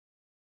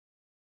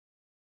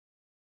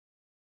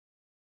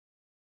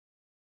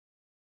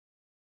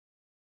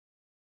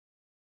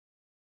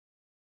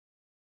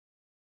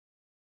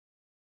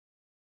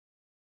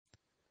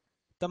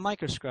The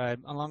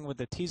microscribe, along with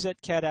the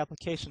TeZetCAD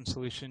application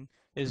solution,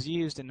 is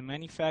used in the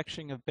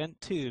manufacturing of bent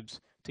tubes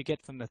to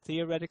get from the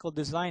theoretical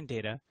design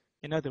data,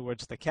 in other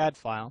words the CAD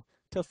file,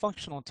 to a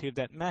functional tube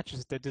that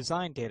matches the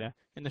design data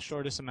in the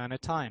shortest amount of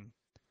time.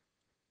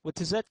 With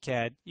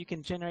TeZetCAD, you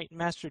can generate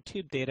master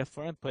tube data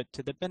for input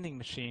to the bending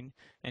machine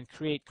and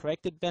create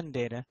corrected bend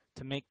data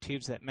to make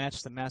tubes that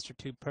match the master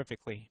tube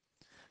perfectly.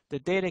 The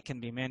data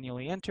can be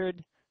manually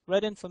entered,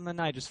 read in from the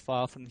NIGIS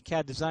file from the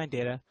CAD design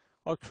data,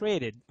 or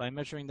created by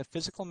measuring the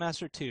physical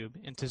master tube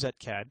in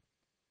TeZetCAD.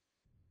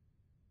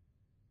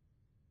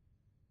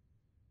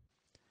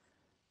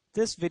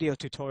 This video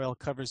tutorial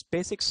covers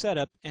basic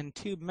setup and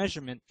tube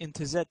measurement in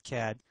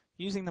TeZetCAD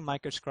using the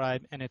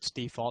microscribe and its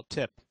default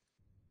tip.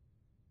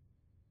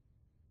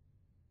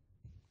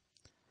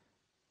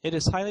 It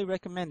is highly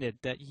recommended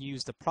that you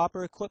use the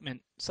proper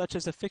equipment such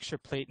as a fixture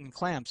plate and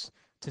clamps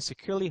to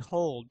securely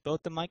hold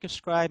both the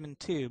microscribe and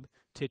tube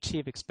to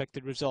achieve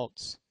expected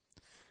results.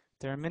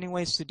 There are many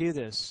ways to do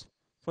this.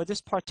 For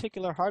this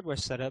particular hardware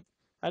setup,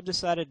 I've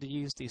decided to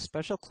use these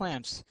special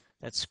clamps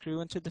that screw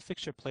into the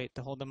fixture plate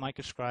to hold the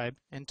microscribe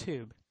and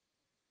tube.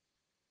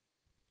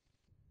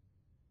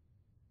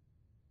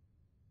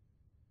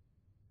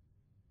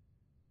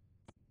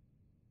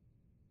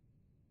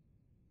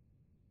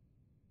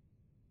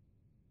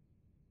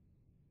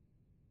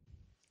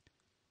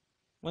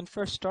 When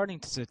first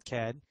starting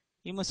TeZetCAD,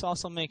 you must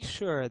also make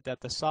sure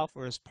that the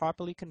software is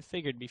properly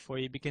configured before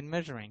you begin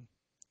measuring.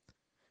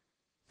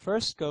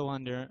 First, go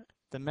under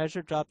the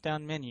Measure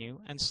drop-down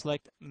menu and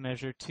select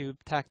Measure Tube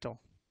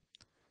Tactile.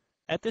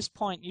 At this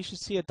point, you should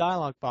see a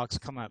dialog box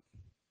come up.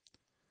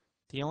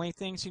 The only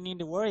things you need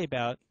to worry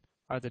about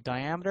are the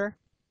diameter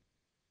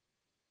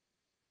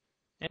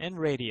and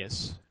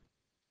radius.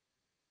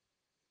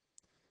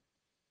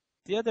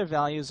 The other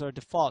values are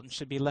default and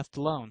should be left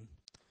alone.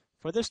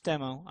 For this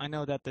demo, I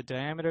know that the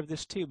diameter of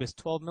this tube is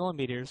 12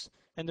 millimeters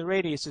and the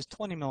radius is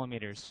 20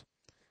 millimeters.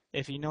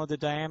 If you know the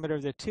diameter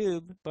of the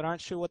tube but aren't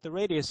sure what the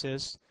radius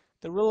is,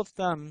 the rule of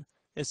thumb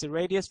is the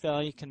radius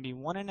value can be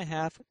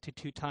 1.5 to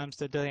 2 times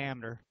the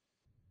diameter.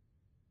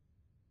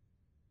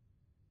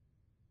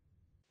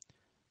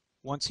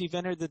 Once you've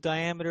entered the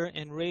diameter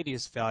and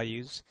radius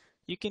values,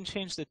 you can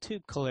change the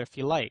tube color if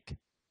you like.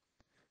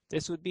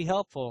 This would be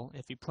helpful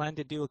if you plan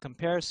to do a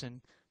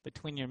comparison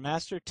between your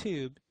master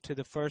tube to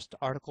the first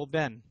article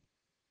bend.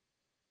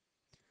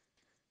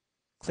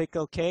 Click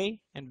OK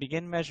and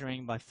begin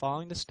measuring by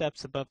following the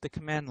steps above the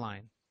command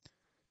line.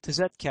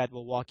 TeZetCAD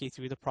will walk you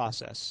through the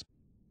process.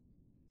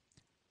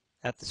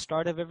 At the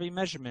start of every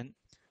measurement,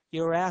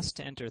 you are asked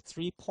to enter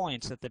 3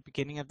 points at the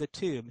beginning of the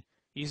tube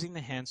using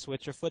the hand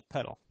switch or foot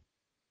pedal.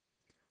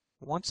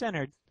 Once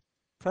entered,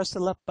 press the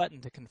left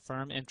button to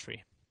confirm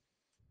entry.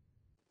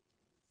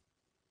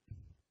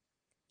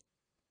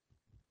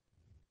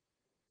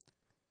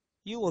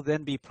 You will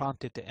then be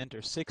prompted to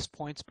enter 6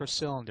 points per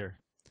cylinder.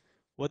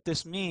 What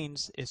this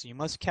means is you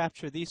must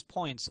capture these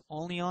points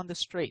only on the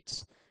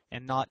straights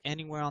and not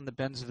anywhere on the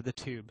bends of the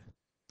tube.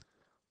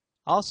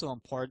 Also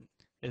important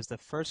is the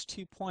first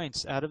 2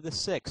 points out of the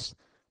 6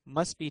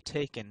 must be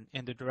taken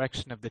in the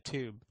direction of the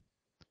tube.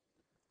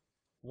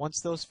 Once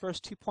those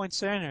first 2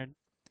 points are entered,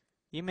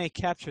 you may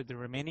capture the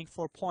remaining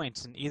 4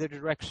 points in either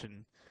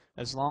direction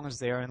as long as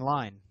they are in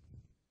line.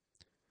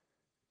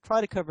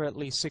 Try to cover at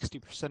least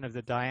 60% of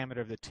the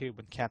diameter of the tube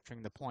when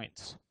capturing the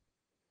points.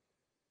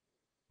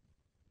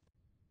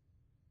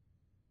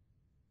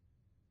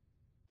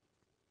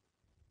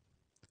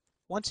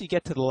 Once you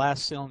get to the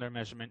last cylinder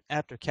measurement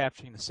after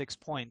capturing the 6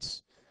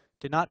 points,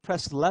 do not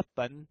press the left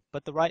button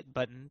but the right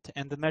button to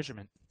end the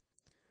measurement.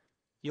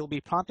 You'll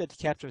be prompted to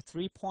capture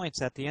 3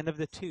 points at the end of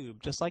the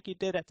tube just like you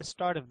did at the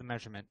start of the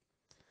measurement.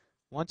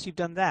 Once you've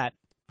done that,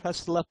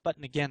 press the left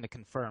button again to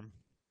confirm.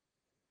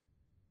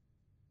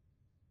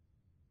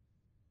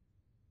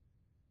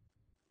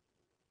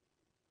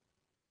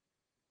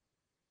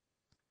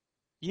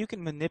 You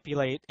can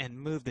manipulate and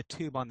move the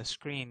tube on the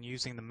screen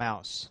using the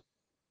mouse.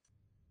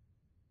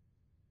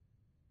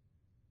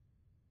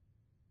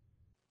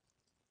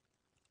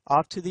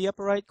 Off to the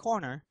upper right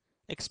corner,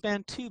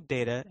 expand Tube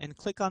Data and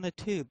click on the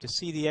tube to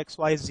see the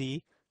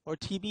XYZ or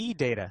TBE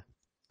data.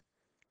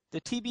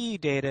 The TBE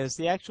data is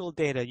the actual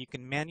data you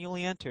can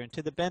manually enter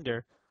into the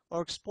bender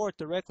or export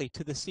directly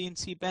to the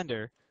CNC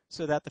bender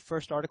so that the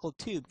first article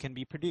tube can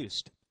be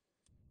produced.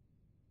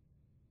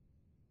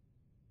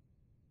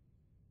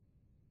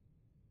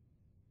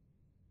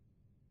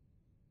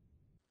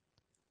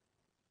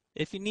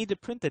 If you need to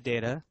print the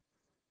data,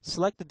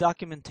 select the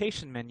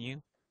Documentation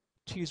menu,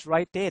 choose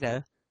Write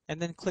Data,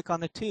 and then click on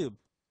the tube.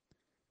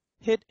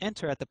 Hit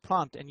Enter at the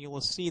prompt and you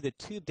will see the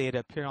tube data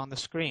appear on the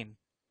screen.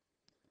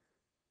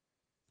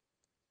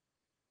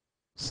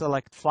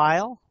 Select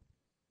File,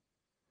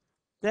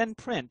 then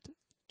Print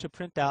to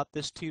print out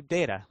this tube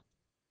data.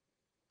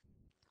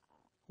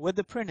 With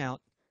the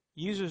printout,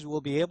 users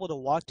will be able to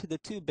walk to the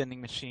tube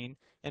bending machine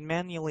and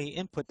manually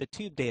input the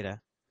tube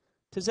data.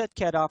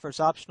 TeZetCAD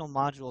offers optional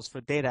modules for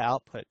data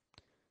output.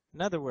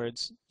 In other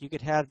words, you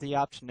could have the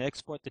option to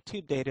export the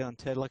tube data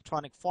into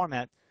electronic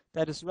format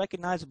that is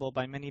recognizable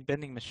by many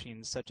bending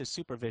machines such as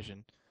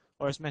Supervision,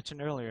 or as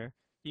mentioned earlier,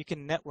 you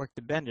can network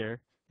the bender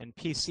and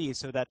PC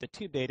so that the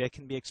tube data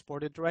can be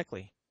exported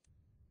directly.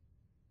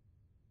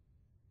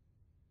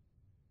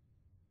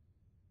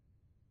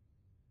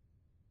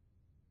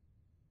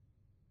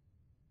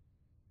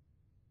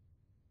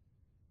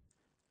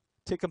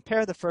 To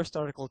compare the first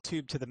article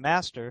tube to the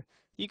master,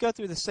 you go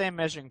through the same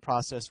measuring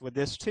process with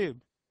this tube.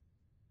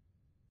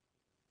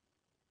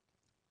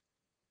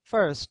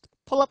 First,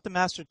 pull up the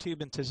master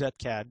tube in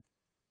TeZetCAD.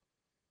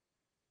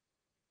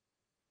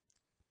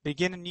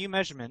 Begin a new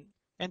measurement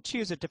and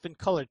choose a different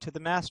color to the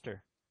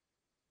master.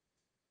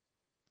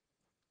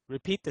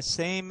 Repeat the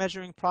same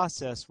measuring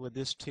process with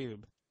this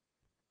tube.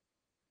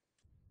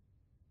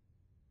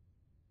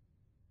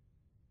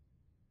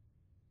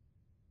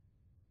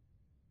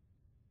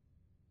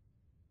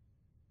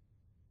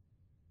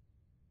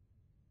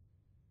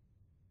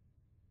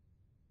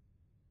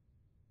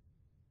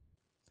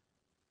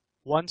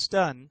 Once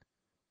done,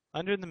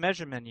 under the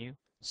Measure menu,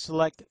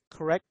 select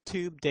Correct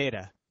Tube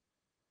Data.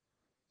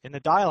 In the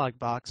dialog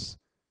box,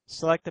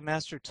 select the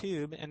master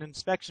tube and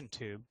inspection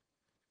tube,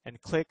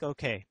 and click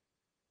OK.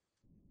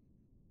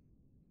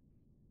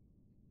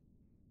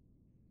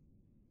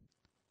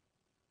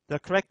 The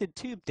corrected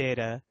tube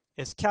data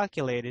is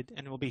calculated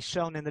and will be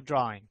shown in the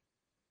drawing.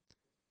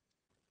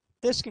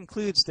 This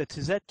concludes the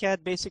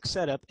TeZetCAD basic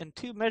setup and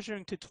tube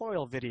measuring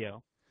tutorial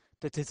video.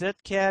 The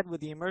TeZetCAD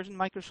with the immersion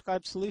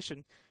microscribe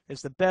solution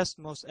is the best,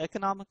 most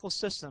economical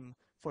system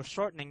for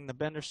shortening the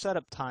bender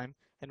setup time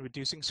and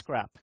reducing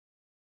scrap.